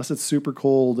 Unless it's super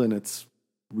cold and it's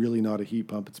really not a heat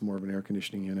pump, it's more of an air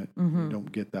conditioning unit. You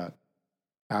don't get that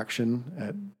action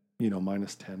at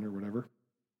minus 10 or whatever.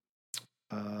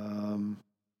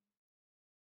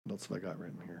 What else have I got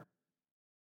written here?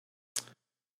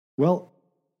 Well,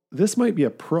 this might be a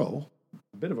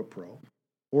bit of a pro,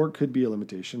 or it could be a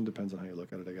limitation, depends on how you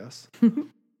look at it, I guess.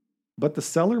 But the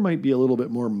seller might be a little bit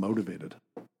more motivated.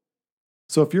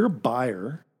 So if you're a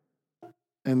buyer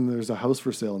and there's a house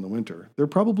for sale in the winter, they're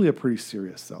probably a pretty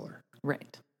serious seller.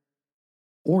 Right.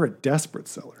 Or a desperate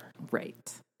seller.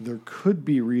 Right. There could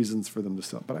be reasons for them to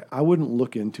sell, but I wouldn't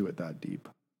look into it that deep.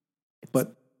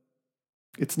 But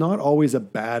it's not always a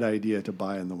bad idea to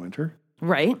buy in the winter.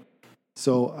 Right.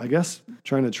 So I guess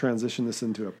trying to transition this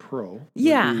into a pro.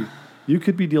 Yeah. You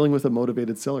could be dealing with a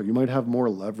motivated seller. You might have more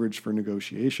leverage for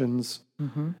negotiations.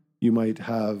 Mm-hmm. You might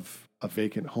have a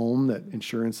vacant home that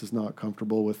insurance is not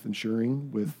comfortable with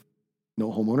insuring with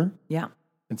no homeowner. Yeah.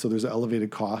 And so there's an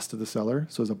elevated cost to the seller.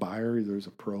 So as a buyer, there's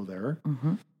a pro there.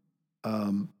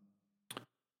 Mm-hmm.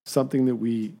 Something that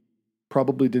we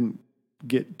probably didn't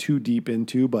get too deep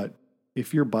into, but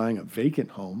if you're buying a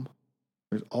vacant home,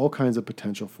 there's all kinds of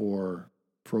potential for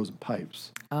frozen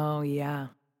pipes. Oh, yeah.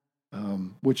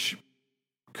 Which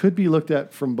could be looked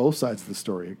at from both sides of the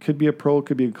story. It could be a pro, it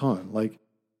could be a con. Like,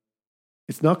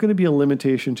 it's not going to be a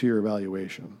limitation to your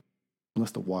evaluation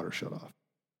unless the water shut off.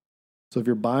 So if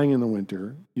you're buying in the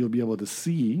winter, you'll be able to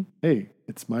see, hey,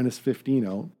 it's minus 15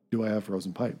 out. Do I have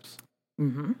frozen pipes?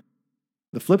 Mm-hmm.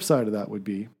 The flip side of that would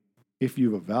be if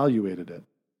you've evaluated it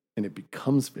and it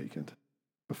becomes vacant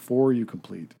before you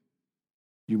complete,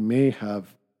 you may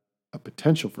have a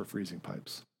potential for freezing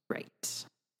pipes. Right.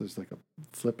 There's like a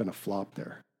flip and a flop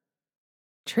there.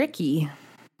 Tricky.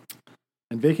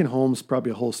 And vacant homes,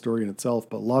 probably a whole story in itself,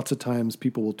 but lots of times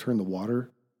people will turn the water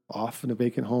off in a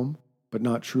vacant home, but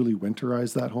not truly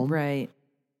winterize that home. Right.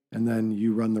 And then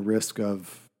you run the risk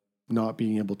of not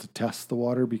being able to test the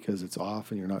water because it's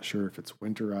off and you're not sure if it's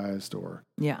winterized or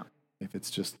Yeah. if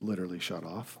it's just literally shut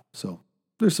off. So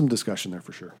there's some discussion there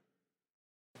for sure.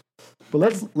 But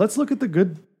let's look at the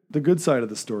good side of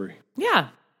the story. Yeah.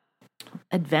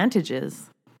 Advantages.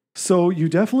 So you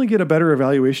definitely get a better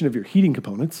evaluation of your heating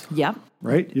components. Yep.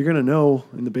 Right? You're going to know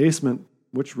in the basement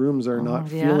which rooms are not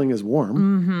feeling as warm.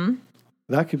 Mm-hmm.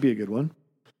 That could be a good one.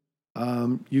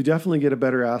 You definitely get a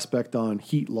better aspect on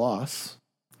heat loss.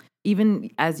 Even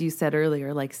as you said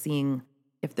earlier, like seeing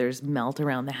if there's melt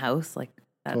around the house, like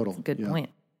that's a good point.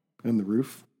 And the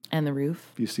roof. And the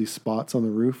roof. If you see spots on the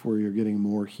roof where you're getting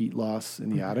more heat loss in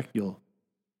the attic, you'll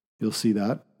see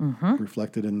that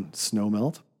reflected in snow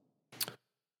melt.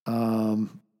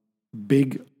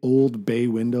 Big old bay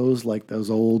windows, like those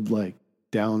old like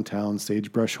downtown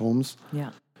sagebrush homes.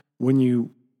 Yeah. When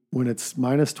it's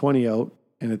minus 20 out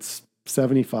and it's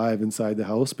 75 inside the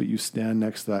house, but you stand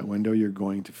next to that window, you're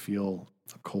going to feel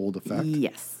a cold effect.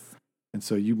 Yes. And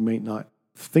so you may not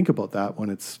think about that when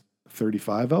it's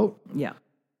 35 out. Yeah.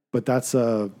 But that's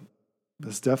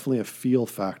definitely a feel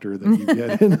factor that you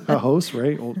get in a house,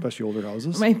 right? Especially older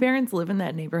houses. My parents live in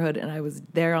that neighborhood, and I was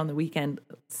there on the weekend,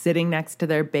 sitting next to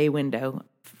their bay window,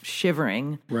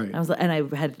 shivering. Right. And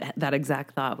I had that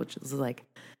exact thought, which was like,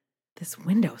 this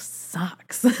window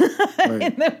sucks in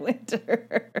the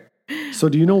winter. So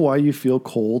do you know why you feel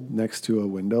cold next to a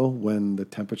window when the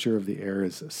temperature of the air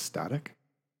is static?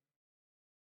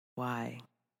 Why?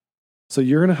 So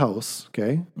you're in a house,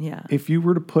 okay? Yeah. If you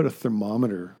were to put a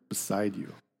thermometer beside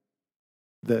you,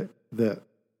 the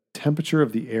temperature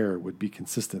of the air would be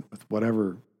consistent with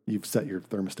whatever you've set your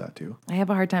thermostat to. I have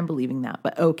a hard time believing that,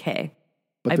 but okay.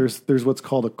 But there's what's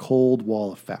called a cold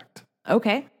wall effect.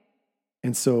 Okay.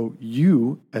 And so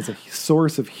you, as a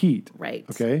source of heat, right?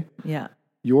 Okay? Yeah.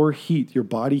 Your heat, your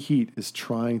body heat is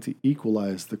trying to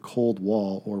equalize the cold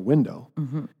wall or window.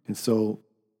 Mm-hmm. And so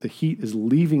the heat is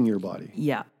leaving your body.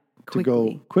 Yeah. To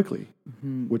go quickly,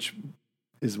 which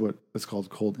is what is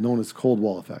known as cold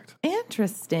wall effect.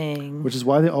 Interesting. Which is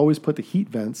why they always put the heat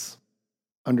vents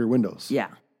under windows. Yeah.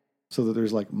 So that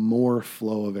there's like more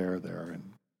flow of air there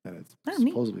and it's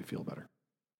supposedly feel better.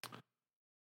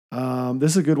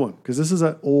 This is a good one because this is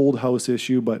an old house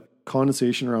issue, but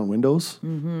condensation around windows,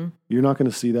 you're not going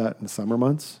to see that in the summer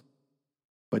months,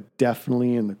 but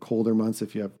definitely in the colder months,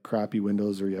 if you have crappy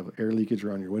windows or you have air leakage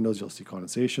around your windows, you'll see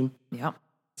condensation. Yeah.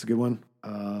 It's a good one.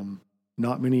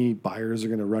 Not many buyers are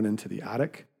going to run into the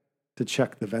attic to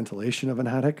check the ventilation of an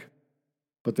attic,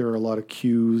 but there are a lot of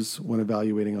cues when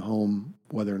evaluating a home,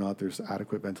 whether or not there's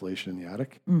adequate ventilation in the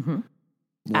attic.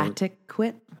 Attic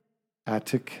quit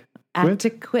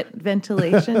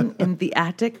ventilation in the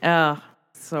attic. Oh,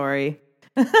 sorry.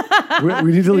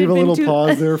 we need to leave a little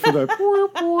pause there for the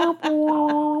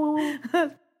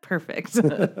perfect.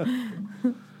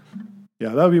 Yeah,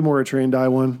 that would be more a trained eye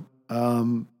one.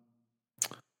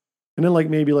 And then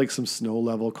like maybe like some snow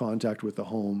level contact with the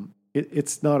home.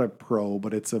 It's not a pro,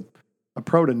 but it's a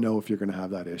pro to know if you're going to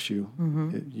have that issue.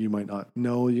 You might not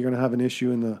know you're going to have an issue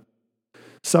in the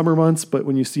summer months, but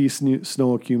when you see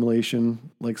snow accumulation,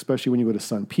 like especially when you go to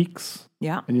Sun Peaks,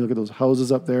 and you look at those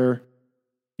houses up there,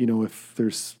 you know, if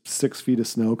there's 6 feet of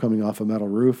snow coming off a metal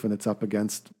roof and it's up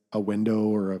against a window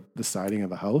or the siding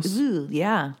of a house,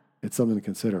 it's something to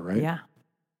consider, right? Yeah.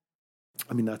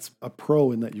 I mean, that's a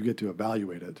pro in that you get to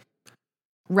evaluate it.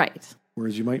 Right.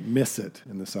 Whereas you might miss it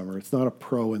in the summer. It's not a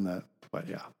pro in that, but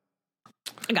yeah.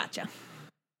 I gotcha.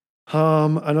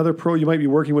 Another pro, you might be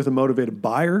working with a motivated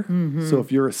buyer. So if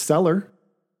you're a seller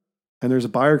and there's a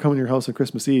buyer coming to your house on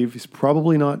Christmas Eve, he's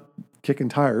probably not kicking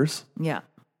tires. Yeah.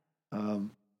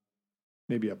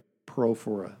 Maybe a pro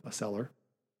for a seller.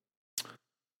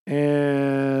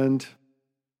 And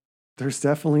there's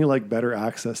definitely like better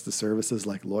access to services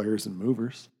like lawyers and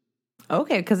movers.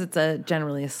 Okay, because it's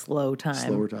generally a slow time.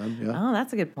 Slower time, yeah. Oh,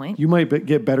 that's a good point. You might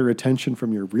get better attention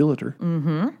from your realtor.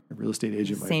 A real estate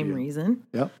agent might be. Same reason.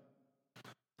 Yep.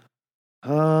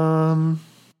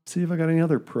 See if I got any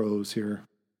other pros here.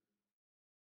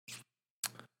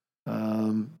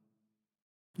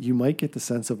 You might get the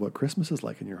sense of what Christmas is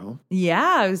like in your home. Yeah,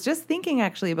 I was just thinking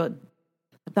actually about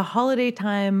the holiday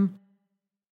time.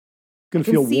 Gonna I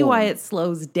can feel see warm. why it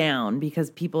slows down because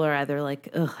people are either like,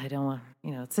 ugh, I don't want,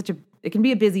 you know, it can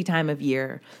be a busy time of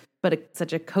year, but it's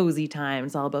such a cozy time.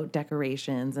 It's all about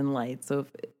decorations and lights. So if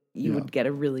you would get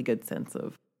a really good sense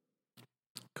of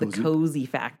the cozy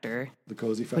factor. The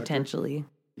cozy factor. Potentially.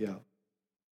 Yeah.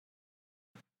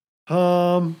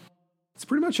 That's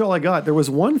pretty much all I got. There was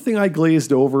one thing I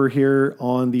glazed over here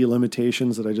on the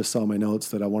limitations that I just saw in my notes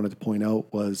that I wanted to point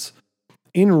out was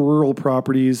in rural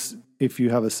properties, if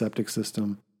you have a septic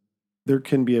system, there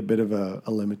can be a bit of a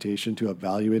limitation to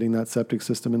evaluating that septic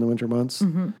system in the winter months,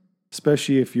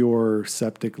 especially if your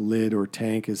septic lid or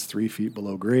tank is 3 feet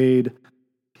below grade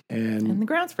and the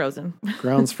ground's frozen.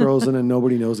 Ground's frozen and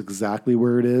nobody knows exactly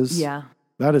where it is. Yeah.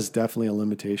 That is definitely a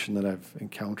limitation that I've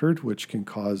encountered, which can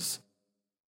cause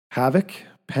havoc,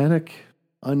 panic,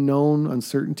 unknown,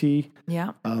 uncertainty.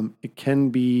 Yeah. It can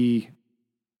be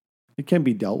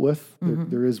dealt with.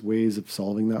 There is ways of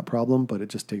solving that problem, but it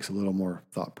just takes a little more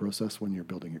thought process when you're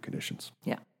building your conditions.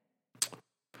 Yeah.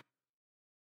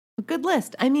 A good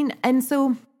list. I mean, and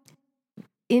so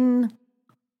to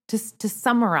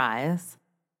summarize,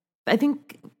 I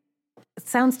think it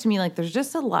sounds to me like there's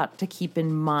just a lot to keep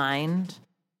in mind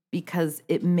because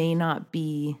you may not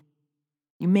be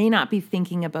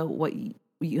thinking about what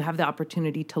you have the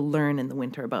opportunity to learn in the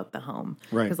winter about the home.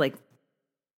 Right. Because like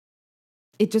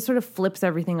it just sort of flips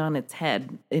everything on its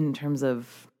head in terms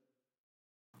of,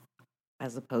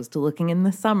 as opposed to looking in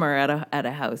the summer at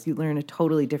a house, you learn a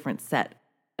totally different set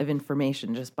of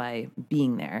information just by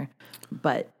being there,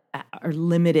 but are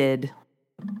limited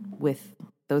with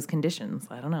those conditions.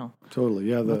 I don't know. Totally.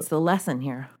 Yeah. What's the lesson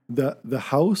here? The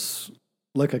house,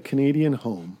 like a Canadian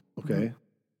home, okay,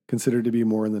 considered to be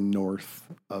more in the north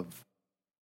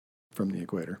from the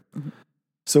equator.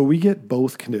 So we get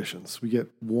both conditions. We get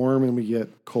warm and we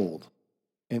get cold.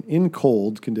 And in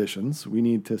cold conditions, we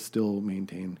need to still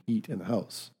maintain heat in the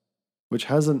house, which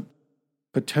has a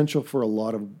potential for a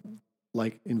lot of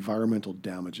like environmental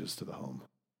damages to the home,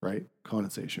 right?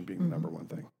 Condensation being the number one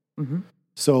thing.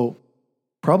 So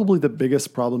probably the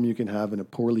biggest problem you can have in a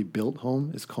poorly built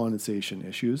home is condensation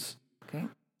issues,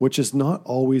 which is not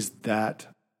always that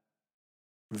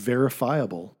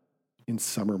verifiable in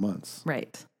summer months.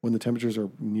 Right. When the temperatures are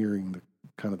nearing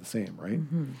the same, right?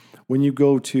 When you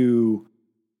go to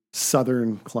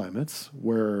southern climates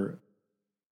where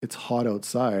it's hot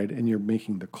outside and you're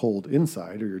making the cold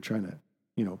inside, or you're trying to,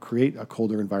 create a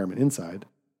colder environment inside,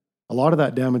 a lot of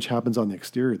that damage happens on the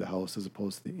exterior of the house as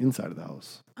opposed to the inside of the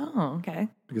house. Oh, okay.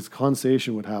 Because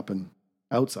condensation would happen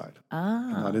outside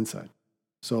and not inside.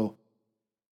 So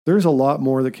there's a lot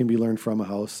more that can be learned from a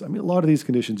house. I mean, a lot of these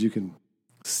conditions you can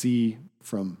see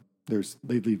from,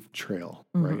 they leave trail,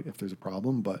 right? If there's a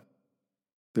problem, but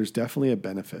there's definitely a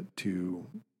benefit to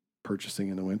purchasing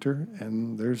in the winter,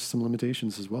 and there's some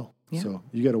limitations as well. Yeah. So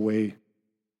you got to weigh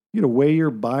your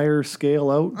buyer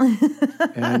scale out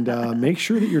and make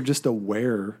sure that you're just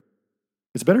aware.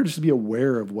 It's better just to be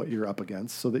aware of what you're up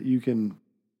against so that you can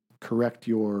correct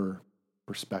your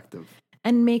perspective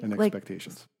and make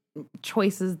expectations.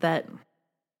 Choices that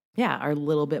are a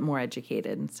little bit more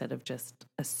educated instead of just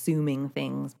assuming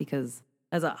things, because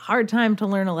as a hard time to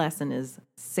learn a lesson is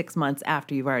 6 months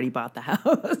after you've already bought the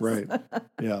house. Right.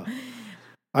 Yeah.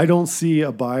 I don't see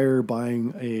a buyer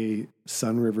buying a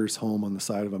Sun Rivers home on the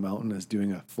side of a mountain as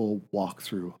doing a full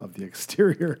walkthrough of the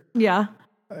exterior. Yeah.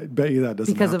 I bet you that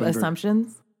doesn't because of happen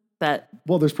assumptions that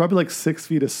well, there's probably like 6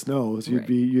 feet of snow. So Right.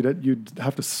 you'd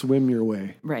have to swim your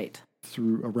way right.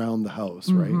 through around the house,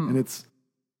 right? And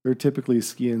they're typically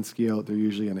ski in, ski out. They're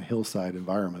usually in a hillside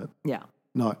environment, Yeah.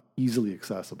 not easily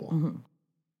accessible.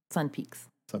 Sun Peaks.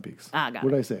 Sun Peaks. Got What it.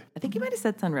 did I say? I think you might have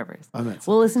said Sun Rivers. I meant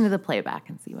We'll listen to the playback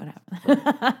and see what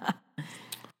happens.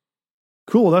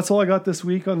 Cool. That's all I got this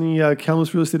week on the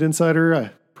Kamloops Real Estate Insider.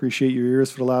 I appreciate your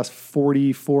ears for the last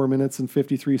 44 minutes and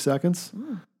 53 seconds.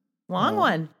 Long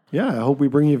one. Yeah, I hope we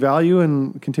bring you value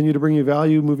and continue to bring you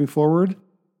value moving forward.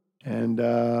 And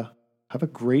have a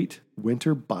great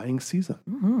winter buying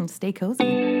season. Stay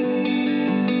cozy.